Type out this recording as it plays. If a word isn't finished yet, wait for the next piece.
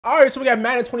All right, so we got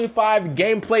Madden 25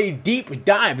 gameplay deep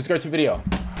dive. Let's go to the video.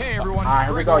 Hey everyone. All right,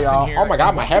 here we go, y'all. Oh my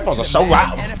God, my headphones are so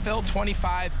loud. NFL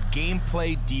 25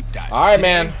 gameplay deep dive. All right,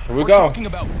 man, here we go. We're talking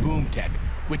about Boom Tech,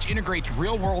 which integrates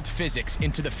real-world physics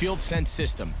into the field sense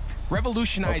system,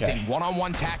 revolutionizing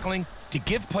one-on-one tackling to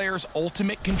give players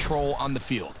ultimate control on the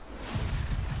field.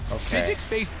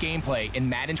 Physics-based gameplay in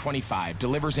Madden 25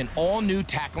 delivers an all-new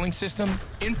tackling system,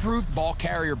 improved ball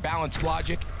carrier balance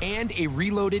logic, and a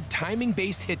reloaded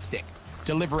timing-based hit stick,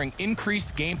 delivering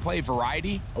increased gameplay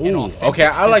variety. Ooh, okay,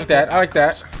 I like that. I like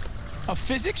that. A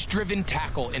physics-driven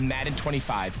tackle in Madden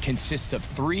 25 consists of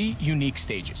 3 unique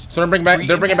stages. So they're bringing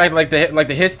back like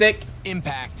the hit stick,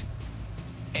 impact,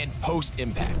 and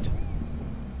post-impact.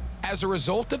 As a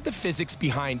result of the physics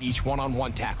behind each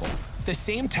one-on-one tackle, the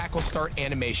same tackle start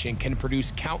animation can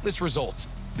produce countless results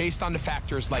based on the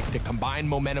factors like the combined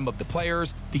momentum of the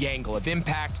players, the angle of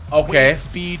impact, weight,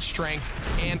 speed, strength,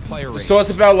 and player rating. So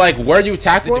it's about like where you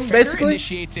tackle him, basically?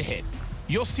 Initiates a hit.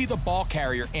 You'll see the ball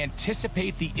carrier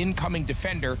anticipate the incoming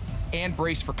defender and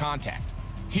brace for contact.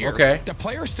 Here, the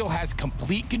player still has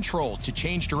complete control to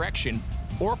change direction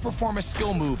or perform a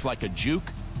skill move like a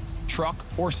juke, truck,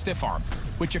 or stiff arm,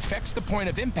 which affects the point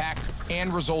of impact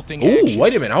and resulting action.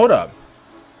 Wait a minute, hold up.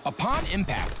 Upon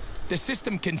impact, the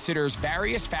system considers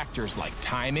various factors like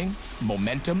timing,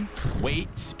 momentum, weight,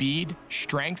 speed,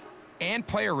 strength, and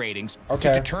player ratings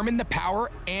to determine the power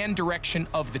and direction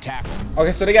of the tackle.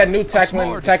 Okay, so they got new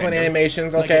tackling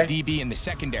animations, like a DB in the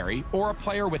secondary, or a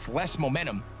player with less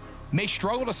momentum, may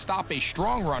struggle to stop a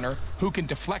strong runner who can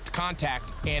deflect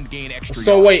contact and gain extra yards.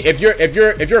 So wait, if your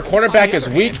cornerback is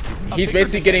weak, he's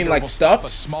basically getting like stuff. A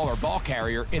smaller ball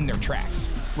carrier in their tracks,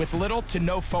 with little to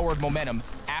no forward momentum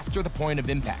after the point of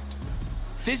impact.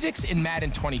 Physics in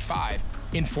Madden 25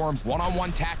 informs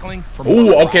one-on-one tackling from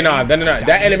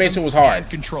that animation was hard.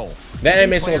 Control. That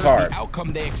animation was hard. The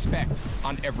outcome they expect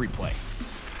on every play.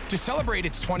 To celebrate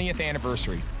its 20th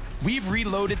anniversary, we've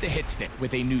reloaded the hit stick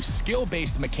with a new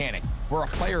skill-based mechanic where a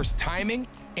player's timing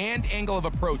and angle of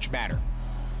approach matter.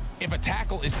 If a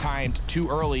tackle is timed too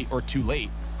early or too late,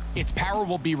 its power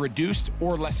will be reduced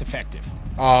or less effective.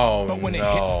 But when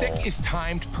a hit stick is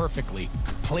timed perfectly,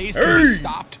 plays can be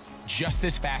stopped just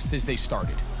as fast as they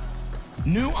started.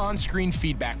 New on-screen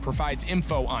feedback provides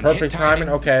info on hit timing,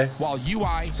 while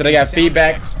UI so they got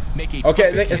feedback.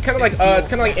 It's kind of like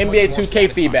NBA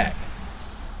 2K feedback.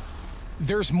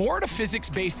 There's more to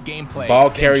physics-based gameplay. Ball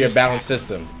carrier balance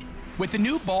system. With the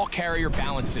new ball carrier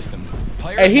balance system,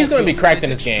 players he's going to be cracked in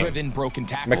this game. Broken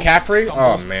tackles, McCaffrey?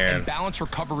 Oh man. And balance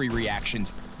recovery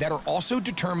reactions that are also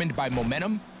determined by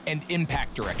momentum and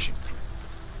impact direction.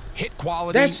 Hit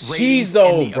quality, that's cheese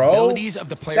though, and the bro. abilities of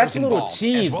the players that's a little involved,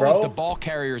 cheese, as well as the ball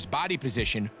carrier's body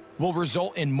position, will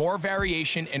result in more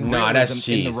variation and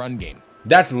realism in the run game.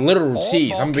 That's literal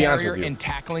cheese. I'm gonna be honest with you. And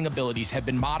tackling abilities have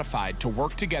been modified to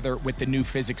work together with the new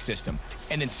physics system,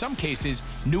 and in some cases,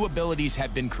 new abilities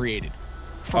have been created.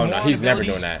 He's never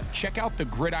doing that. Check out the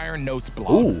Gridiron Notes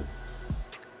blog.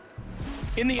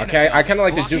 In the NFL, I kind of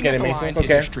like the juke animations.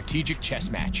 Is a strategic chess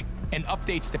match, and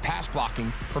updates to pass blocking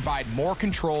provide more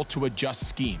control to adjust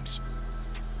schemes.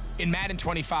 In Madden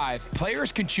 25,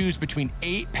 players can choose between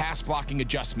 8 pass blocking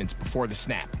adjustments before the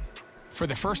snap. For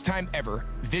the first time ever,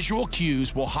 visual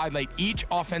cues will highlight each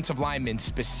offensive lineman's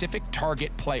specific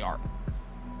target play art,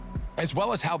 as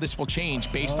well as how this will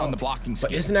change based on the blocking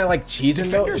scheme. But isn't that like cheese?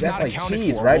 Defenders that's not like accounted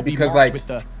cheese, for right? will be Because marked like with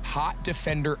the hot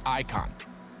defender icon,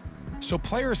 so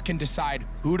players can decide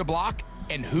who to block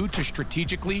and who to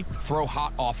strategically throw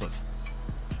hot off of.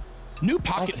 New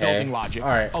pocket building logic,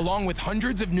 along with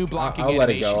hundreds of new blocking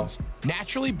animations,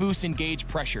 naturally boosts engaged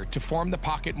pressure to form the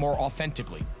pocket more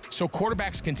authentically, so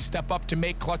quarterbacks can step up to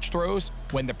make clutch throws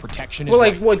when the protection is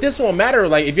right. Well, this won't matter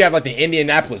like if you have like the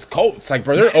Indianapolis Colts, like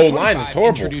bro, their O-line is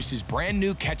horrible. Introduces brand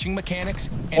new catching mechanics,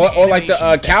 or like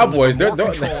the Cowboys, their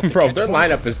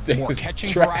lineup is catching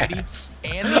trash. Variety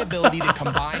and the ability to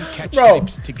combine catch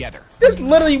types together. This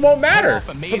literally won't matter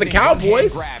for the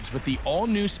Cowboys. Grabs with the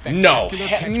all-new No.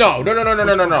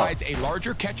 Provides a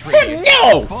larger catch radius,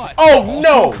 No. But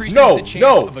No.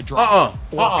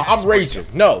 I'm raging.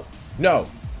 No.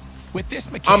 With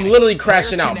this mechanic, I'm literally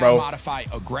crashing out, bro. Modify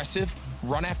aggressive,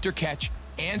 run after catch,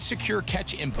 and secure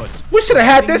catch inputs. We should have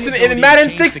had this in Madden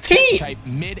 16. Type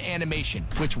mid animation,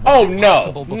 which wasn't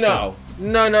possible before. No.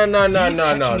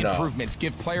 Improvements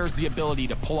give players the ability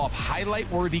to pull off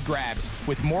highlight-worthy grabs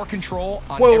with more control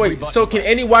on wait. So can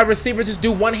any wide receiver just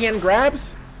do one-hand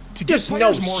grabs? Just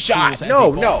no shot.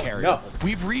 No.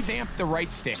 We've revamped the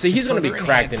right stick. See, he's gonna be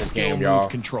cracked in this game, y'all.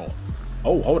 Control.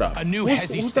 Oh, hold up. A new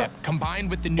hezzy step combined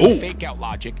with the new fake out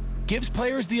logic gives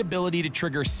players the ability to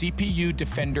trigger CPU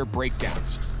defender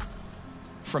breakdowns.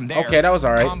 From there, okay, that was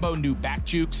all right. Combo new back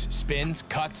jukes, spins,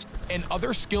 cuts, and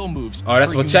other skill moves. Oh,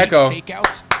 that's Pacheco.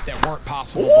 Fakeouts that weren't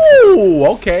possible Ooh, before.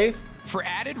 Okay. For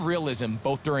added realism,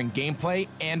 both during gameplay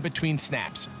and between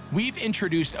snaps, we've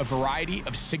introduced a variety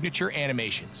of signature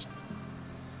animations.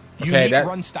 Okay, Unique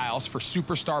run styles for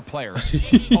superstar players,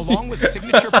 along with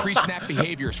signature pre-snap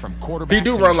behaviors from quarterbacks. He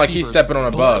do run like he's stepping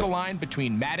on a bug. The line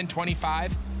between Madden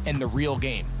 25 and the real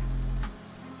game.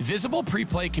 Visible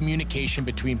pre-play communication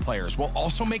between players will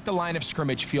also make the line of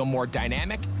scrimmage feel more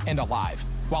dynamic and alive,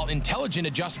 while intelligent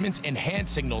adjustments and hand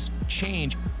signals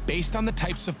change based on the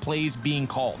types of plays being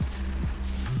called.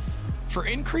 For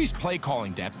increased play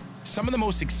calling depth, some of the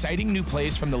most exciting new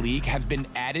plays from the league have been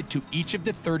added to each of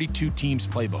the 32 teams'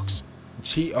 playbooks. A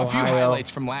few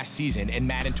highlights from last season in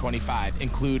Madden 25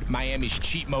 include Miami's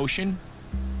cheat motion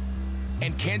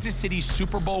and Kansas City's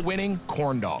Super Bowl winning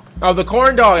corn dog. Oh, the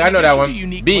corn dog. I know that one.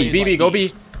 B, go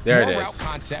B. There it is. Route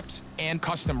concepts and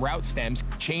custom route stems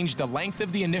change the length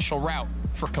of the initial route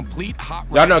for complete hot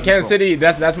route. Y'all know Kansas City,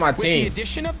 that's my team. team. With the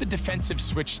addition of the defensive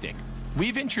switch stick,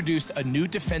 we've introduced a new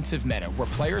defensive meta where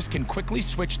players can quickly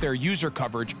switch their user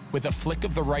coverage with a flick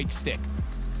of the right stick,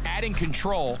 adding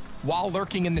control while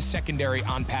lurking in the secondary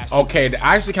on pass. Okay,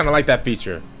 I actually kind of like that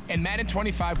feature. And Madden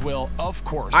 25 will, of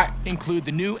course, include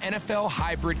the new NFL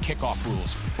hybrid kickoff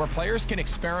rules, where players can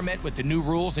experiment with the new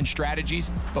rules and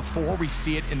strategies before we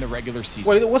see it in the regular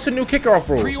season. Wait, what's the new kickoff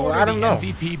rules? Pre-order I don't know.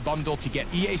 the MVP bundle to get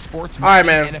EA Sports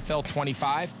Madden NFL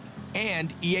 25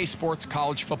 and EA Sports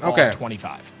College Football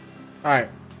 25. All right.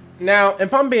 Now,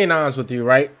 if I'm being honest with you,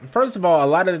 right? First of all,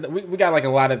 we got like a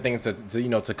lot of things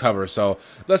to cover. So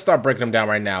let's start breaking them down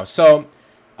right now. So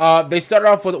they started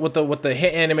off with the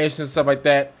hit animation and stuff like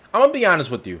that. I'm gonna be honest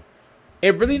with you.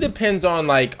 It really depends on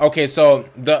like, okay, so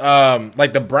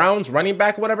the Browns running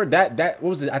back or whatever, that what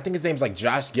was it? I think his name's like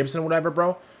Josh Gibson or whatever,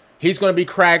 bro. He's gonna be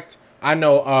cracked. I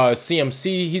know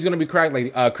CMC, he's gonna be cracked.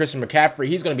 Like Christian McCaffrey,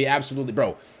 he's gonna be absolutely,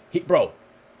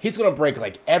 he's gonna break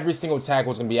like every single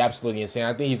tackle. Is gonna be absolutely insane.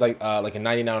 I think he's like a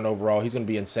 99 overall. He's gonna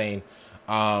be insane.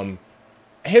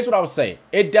 Here's what I would say.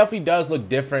 It definitely does look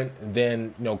different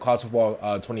than college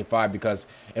football 25 because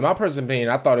in my personal opinion,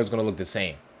 I thought it was gonna look the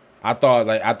same. I thought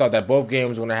that both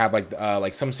games were gonna have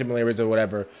like some similarities or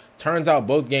whatever. Turns out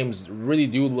both games really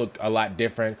do look a lot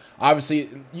different.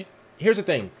 Obviously, here's the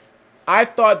thing. I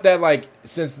thought that like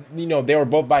since they were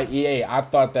both by EA, I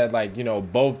thought that like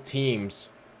both teams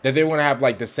that they were gonna have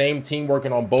like the same team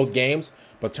working on both games.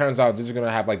 But turns out this is gonna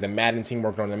have like the Madden team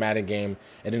working on the Madden game,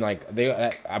 and then like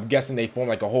I'm guessing they formed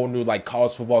like a whole new like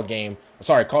college football team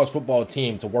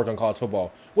to work on college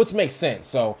football, which makes sense.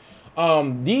 So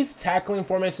these tackling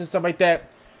formats and stuff like that.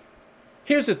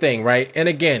 Here's the thing, right? And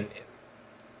again,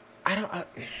 I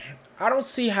don't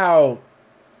see how.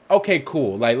 Okay,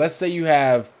 cool. Like let's say you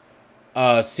have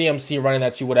CMC running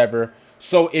at you, whatever.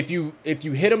 So if you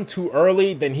hit him too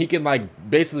early, then he can like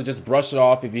basically just brush it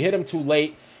off. If you hit him too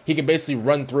late, he can basically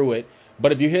run through it.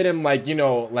 But if you hit him like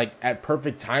like at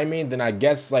perfect timing, then I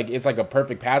guess like it's like a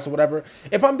perfect pass or whatever.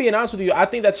 If I'm being honest with you, I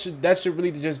think that should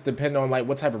really just depend on like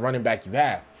what type of running back you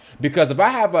have. Because if I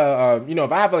have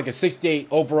if I have like a 68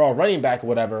 overall running back or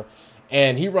whatever,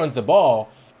 and he runs the ball,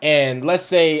 and let's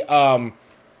say I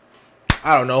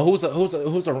don't know who's a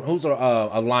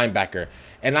linebacker,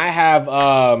 and I have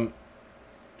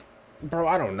bro,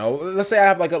 I don't know. Let's say I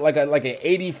have like an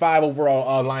 85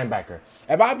 overall linebacker.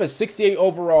 If I have a 68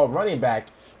 overall running back,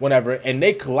 whatever, and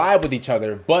they collide with each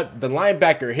other, but the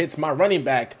linebacker hits my running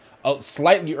back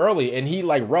slightly early and he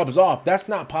like rubs off, that's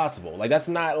not possible. Like that's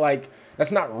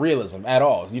not realism at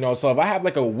all. So if I have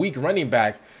like a weak running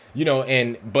back,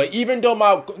 but even though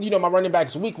my running back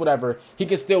is weak, whatever, he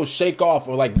can still shake off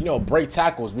or like break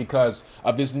tackles because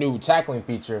of this new tackling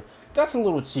feature. That's a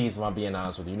little cheese, if I'm being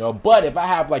honest with you, But if I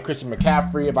have like Christian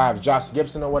McCaffrey, if I have Josh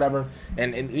Gibson or whatever,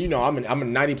 and I'm a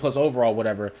 90+ overall,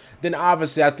 whatever, then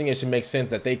obviously I think it should make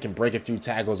sense that they can break a few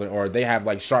tackles or they have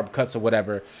like sharp cuts or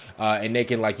whatever, and they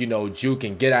can like juke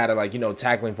and get out of like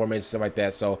tackling formations, stuff like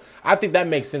that. So I think that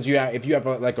makes sense. If you have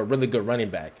like a really good running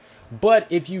back, but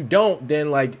if you don't,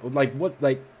 then like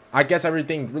I guess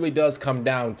everything really does come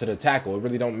down to the tackle. It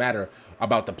really don't matter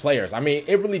about the players. I mean,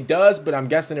 it really does, but I'm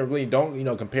guessing it really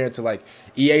don't, compared to like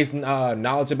EA's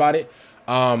knowledge about it.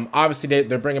 Obviously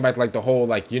they're bringing back like the whole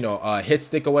like hit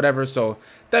stick or whatever, so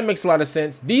that makes a lot of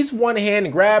sense. These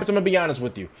one-hand grabs, I'm gonna be honest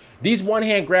with you, these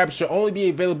one-hand grabs should only be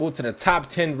available to the top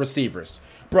 10 receivers.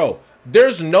 Bro,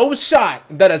 there's no shot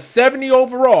that a 70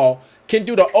 overall can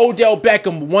do the Odell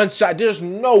Beckham one shot. There's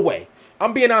no way.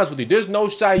 I'm being honest with you. There's no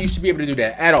shot you should be able to do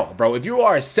that at all, bro. If you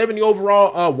are a 70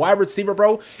 overall wide receiver,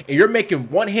 bro, and you're making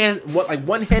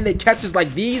one-handed catches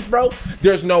like these, bro,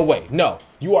 there's no way. No,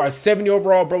 you are a 70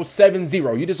 overall, bro.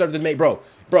 7-0. You deserve to make, bro.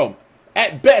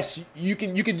 At best, you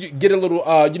can get a little,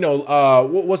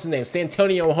 what's his name?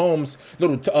 Santonio Holmes,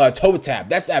 little toe tap.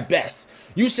 That's at best.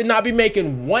 You should not be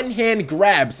making one-hand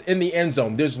grabs in the end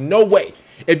zone. There's no way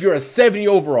if you're a 70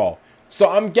 overall. So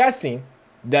I'm guessing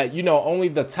that, only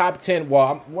the top 10,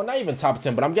 well, not even top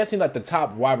 10, but I'm guessing that the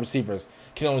top wide receivers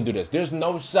can only do this. There's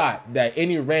no shot that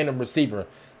any random receiver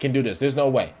can do this. There's no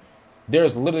way.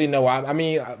 There's literally no, I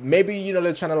mean, maybe,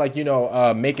 they're trying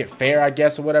to, make it fair, I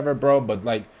guess, or whatever, bro. But,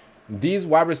 like, these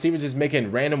wide receivers just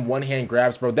making random one-hand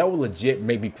grabs, bro, that will legit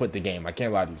make me quit the game. I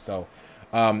can't lie to you. So,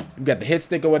 we got the hit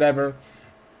stick or whatever.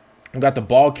 We got the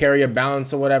ball carrier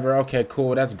balance or whatever. Okay,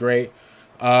 cool. That's great.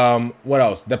 What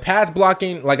else? The pass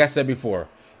blocking, like I said before,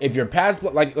 if your pass,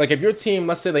 like if your team,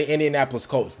 let's say the Indianapolis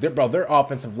Colts, their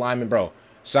offensive lineman, bro,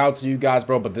 shout out to you guys,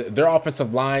 bro, but their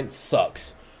offensive line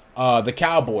sucks. The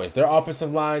Cowboys, their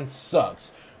offensive line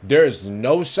sucks. There's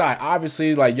no shot.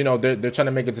 Obviously, like, they're trying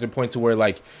to make it to the point to where,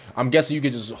 like, I'm guessing you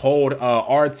could just hold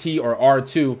RT or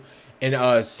R2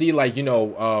 and see, like,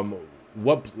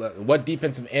 what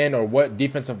defensive end or what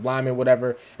defensive lineman,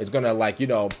 whatever, is gonna, like, you're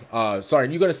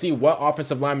gonna see what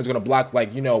offensive lineman is gonna block,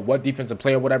 like, what defensive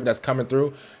player, whatever, that's coming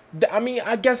through. I mean,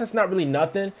 I guess that's not really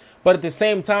nothing, but at the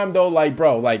same time, though, like,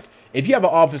 bro, like, if you have an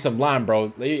offensive line,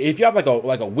 bro, if you have like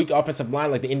a weak offensive line,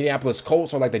 like the Indianapolis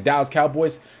Colts or like the Dallas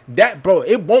Cowboys, that, bro,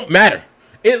 it won't matter.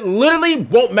 It literally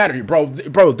won't matter, bro.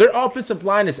 Their offensive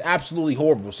line is absolutely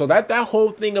horrible. So that whole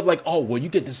thing of like, oh, well, you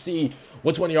get to see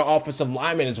which one of your offensive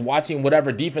linemen is watching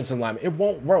whatever defensive lineman. It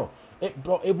won't, bro.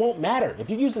 It won't matter. If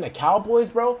you're using the Cowboys,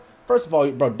 bro, first of all,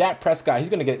 bro, Dak Prescott, he's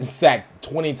gonna get sacked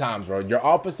 20 times, bro. Your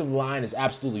offensive line is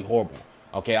absolutely horrible.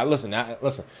 Okay, listen.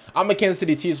 I'm a Kansas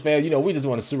City Chiefs fan. We just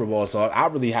won a Super Bowl, so I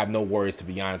really have no worries, to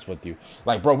be honest with you.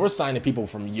 Like, bro, we're signing people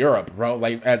from Europe, bro,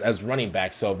 like as running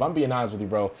backs. So if I'm being honest with you,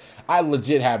 bro, I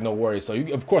legit have no worries. So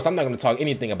of course, I'm not gonna talk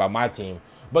anything about my team.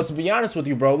 But to be honest with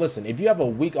you, bro, listen, if you have a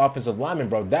weak offensive lineman,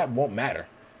 bro, that won't matter.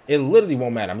 It literally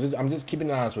won't matter. I'm just keeping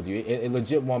it honest with you. It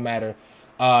legit won't matter.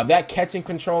 That catch and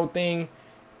control thing,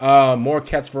 more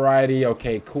catch variety.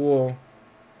 Okay, cool.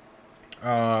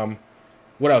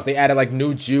 What else? They added like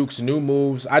new jukes, new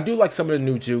moves. I do like some of the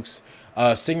new jukes.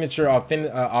 Signature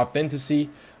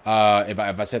authenticity. If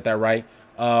I said that right.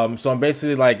 So I'm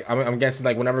basically like I'm guessing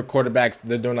like whenever quarterbacks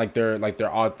they're doing like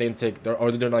their authentic or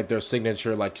they're doing like their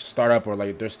signature like startup or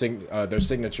like their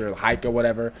signature hike or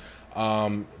whatever.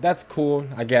 That's cool,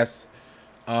 I guess.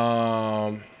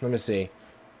 Let me see.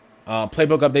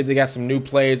 Playbook update, they got some new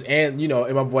plays, and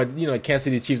and my boy, Kansas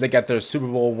City Chiefs, they got their Super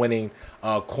Bowl winning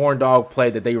corn dog play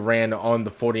that they ran on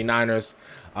the 49ers.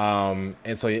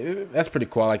 And so that's pretty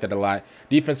cool. I like that a lot.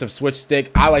 Defensive switch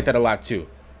stick, I like that a lot too.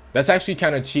 That's actually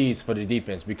kind of cheese for the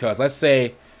defense, because let's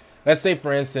say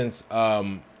for instance,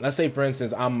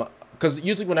 because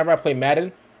usually whenever I play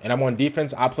Madden and I'm on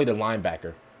defense, I play the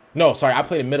linebacker. No, sorry, I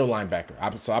play the middle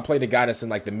linebacker. So I play the guy that's in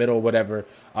like the middle or whatever.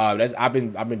 I've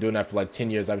been doing that for like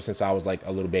 10 years, ever since I was like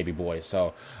a little baby boy.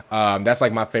 So that's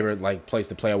like my favorite like place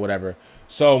to play or whatever.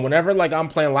 So whenever like I'm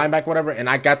playing linebacker or whatever, and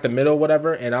I got the middle or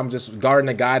whatever, and I'm just guarding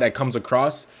the guy that comes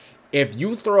across, if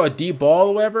you throw a deep ball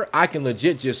or whatever, I can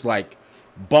legit just like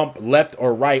bump left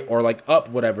or right or like up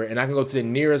whatever, and I can go to the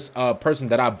nearest person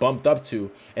that I bumped up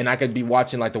to, and I could be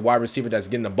watching like the wide receiver that's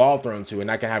getting the ball thrown to,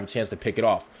 and I can have a chance to pick it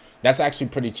off. That's actually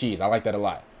pretty cheese. I like that a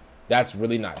lot. That's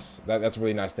really nice. That's a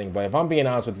really nice thing. But if I'm being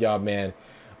honest with y'all, man,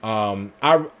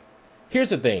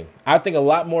 here's the thing. I think a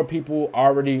lot more people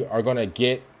already are gonna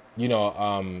get,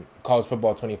 college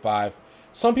football 25.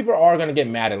 Some people are gonna get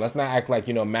Madden. Let's not act like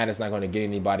Madden's not gonna get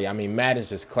anybody. I mean, Madden's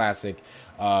just classic.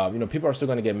 People are still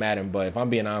gonna get Madden. But if I'm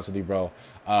being honest with you, bro,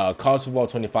 college football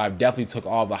 25 definitely took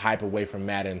all the hype away from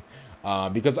Madden.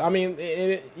 Because I mean,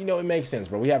 it makes sense,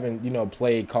 bro. We haven't,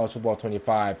 played college football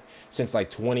 25 since like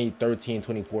 2013,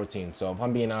 2014. So if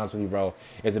I'm being honest with you, bro,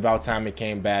 it's about time it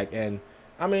came back. And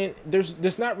I mean,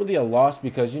 there's not really a loss,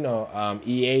 because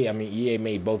EA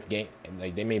made both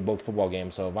they made both football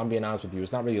games. So if I'm being honest with you,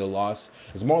 it's not really a loss.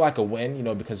 It's more like a win,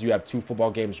 because you have 2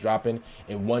 football games dropping,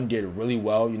 and one did really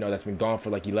well, that's been gone for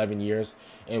like 11 years,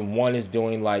 and one is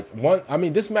doing like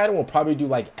this Madden will probably do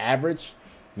like average.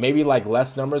 Maybe like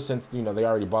less numbers, since they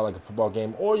already bought like a football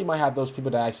game, or you might have those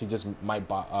people that actually just might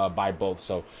buy both.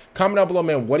 So comment down below,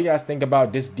 man. What do you guys think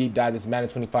about this deep dive, this Madden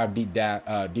 25 deep dive?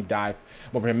 I'm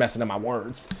over here messing up my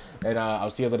words, and I'll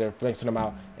see you later. Thanks for them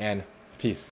out, and peace.